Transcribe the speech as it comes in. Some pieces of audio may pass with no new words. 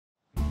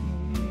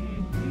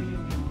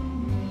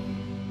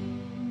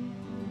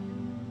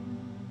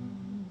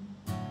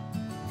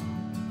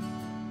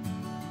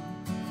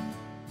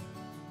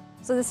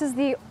So this is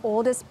the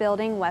oldest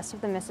building west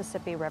of the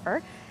Mississippi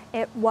River.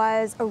 It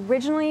was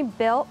originally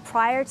built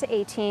prior to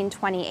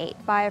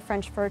 1828 by a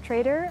French fur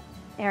trader,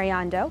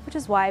 Arriandeaux, which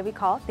is why we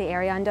call it the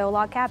Arriandeaux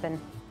Log Cabin.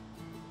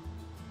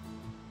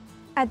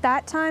 At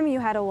that time, you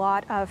had a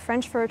lot of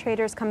French fur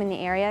traders come in the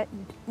area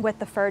with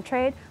the fur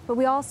trade, but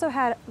we also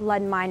had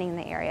lead mining in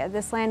the area.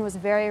 This land was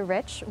very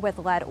rich with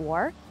lead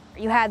ore.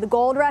 You had the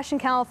gold rush in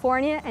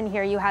California, and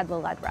here you had the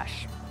lead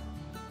rush.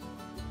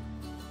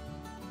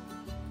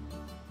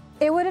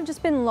 It would have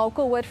just been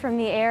local wood from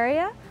the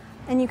area,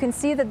 and you can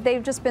see that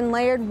they've just been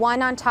layered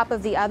one on top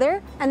of the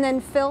other and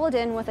then filled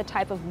in with a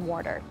type of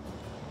mortar.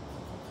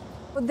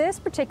 This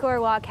particular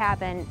log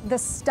cabin, the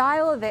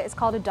style of it is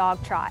called a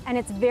dog trot, and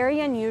it's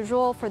very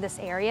unusual for this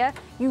area.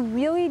 You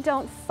really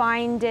don't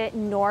find it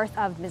north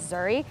of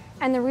Missouri,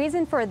 and the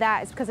reason for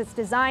that is because it's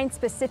designed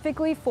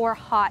specifically for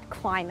hot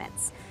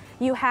climates.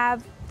 You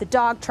have the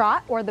dog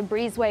trot, or the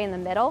breezeway in the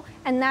middle,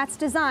 and that's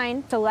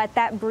designed to let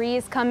that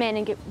breeze come in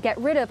and get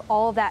rid of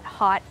all of that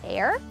hot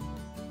air.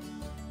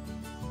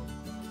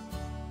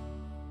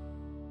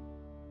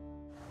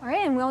 All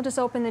right, and we'll just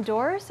open the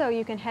door so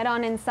you can head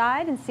on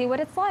inside and see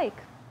what it's like.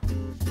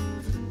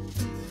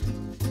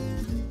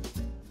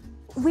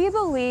 We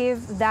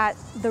believe that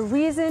the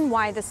reason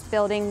why this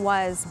building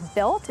was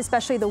built,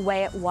 especially the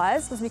way it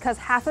was because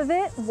half of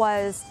it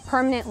was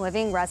permanent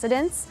living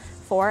residence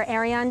for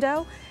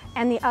Arriandeaux,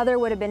 and the other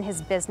would have been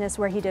his business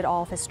where he did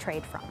all of his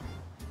trade from.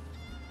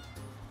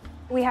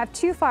 We have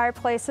two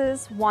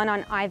fireplaces, one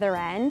on either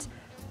end.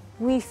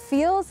 We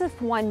feel as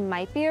if one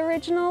might be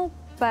original,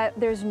 but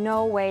there's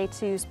no way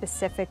to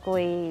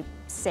specifically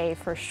say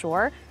for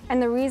sure.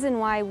 And the reason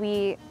why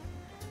we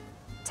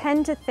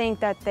tend to think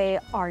that they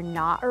are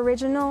not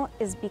original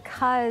is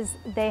because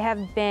they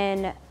have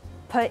been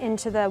put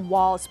into the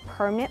walls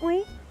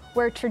permanently,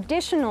 where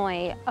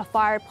traditionally a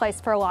fireplace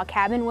for a log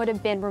cabin would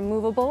have been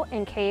removable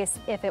in case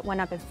if it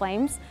went up in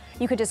flames.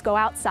 You could just go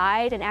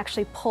outside and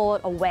actually pull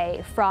it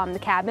away from the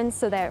cabin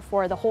so that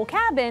for the whole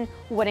cabin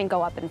wouldn't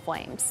go up in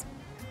flames.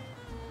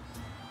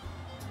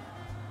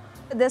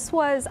 This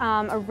was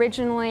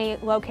originally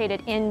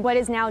located in what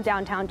is now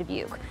downtown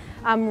Dubuque,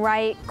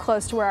 right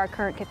close to where our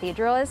current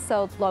cathedral is,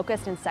 so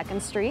Locust and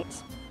 2nd Street.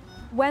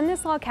 When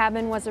this log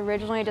cabin was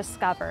originally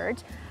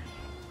discovered,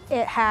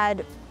 it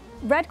had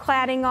red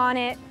cladding on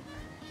it.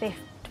 They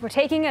were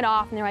taking it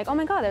off and they're like, oh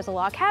my God, there's a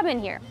log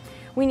cabin here.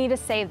 We need to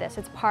save this,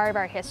 it's part of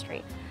our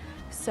history.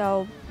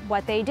 So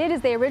what they did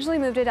is they originally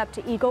moved it up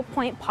to Eagle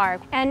Point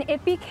Park, and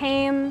it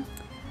became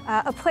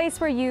a place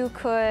where you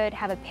could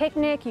have a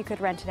picnic, you could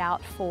rent it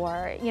out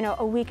for,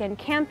 a weekend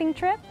camping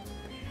trip.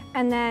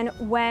 And then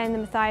when the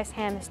Matthias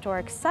Ham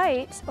Historic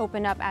Site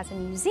opened up as a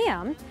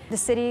museum, the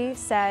city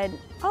said,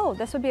 oh,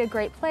 this would be a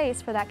great place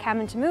for that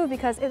cabin to move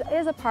because it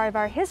is a part of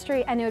our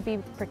history and it would be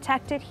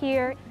protected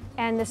here.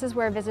 And this is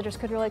where visitors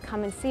could really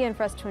come and see and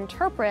for us to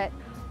interpret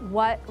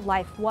what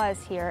life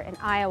was here in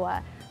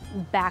Iowa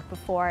back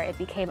before it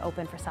became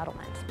open for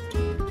settlement.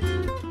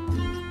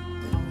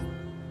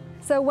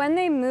 So when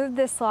they moved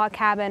this log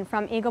cabin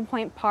from Eagle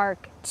Point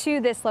Park to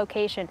this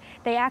location,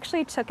 they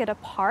actually took it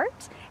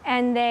apart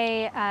and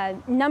they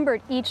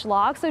numbered each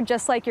log. So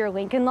just like your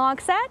Lincoln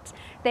log set,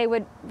 they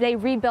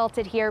rebuilt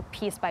it here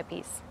piece by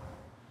piece.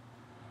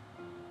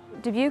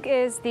 Dubuque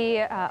is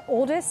the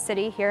oldest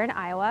city here in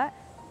Iowa.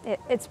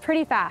 It's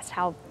pretty fast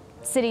how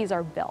cities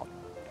are built.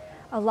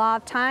 A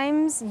lot of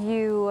times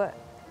you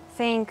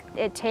think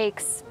it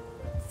takes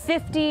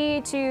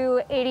 50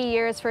 to 80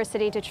 years for a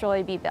city to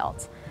truly be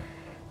built.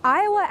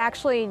 Iowa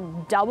actually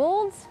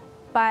doubled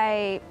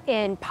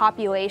in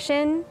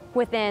population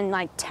within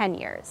like 10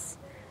 years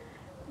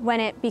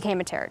when it became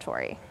a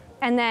territory.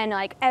 And then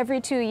like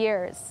every 2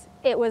 years,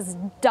 it was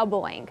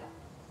doubling.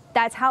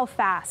 That's how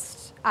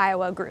fast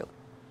Iowa grew.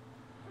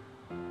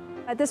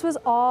 This was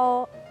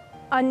all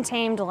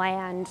untamed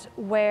land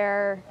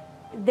where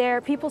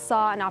people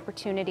saw an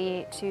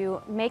opportunity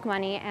to make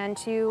money and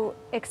to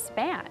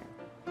expand.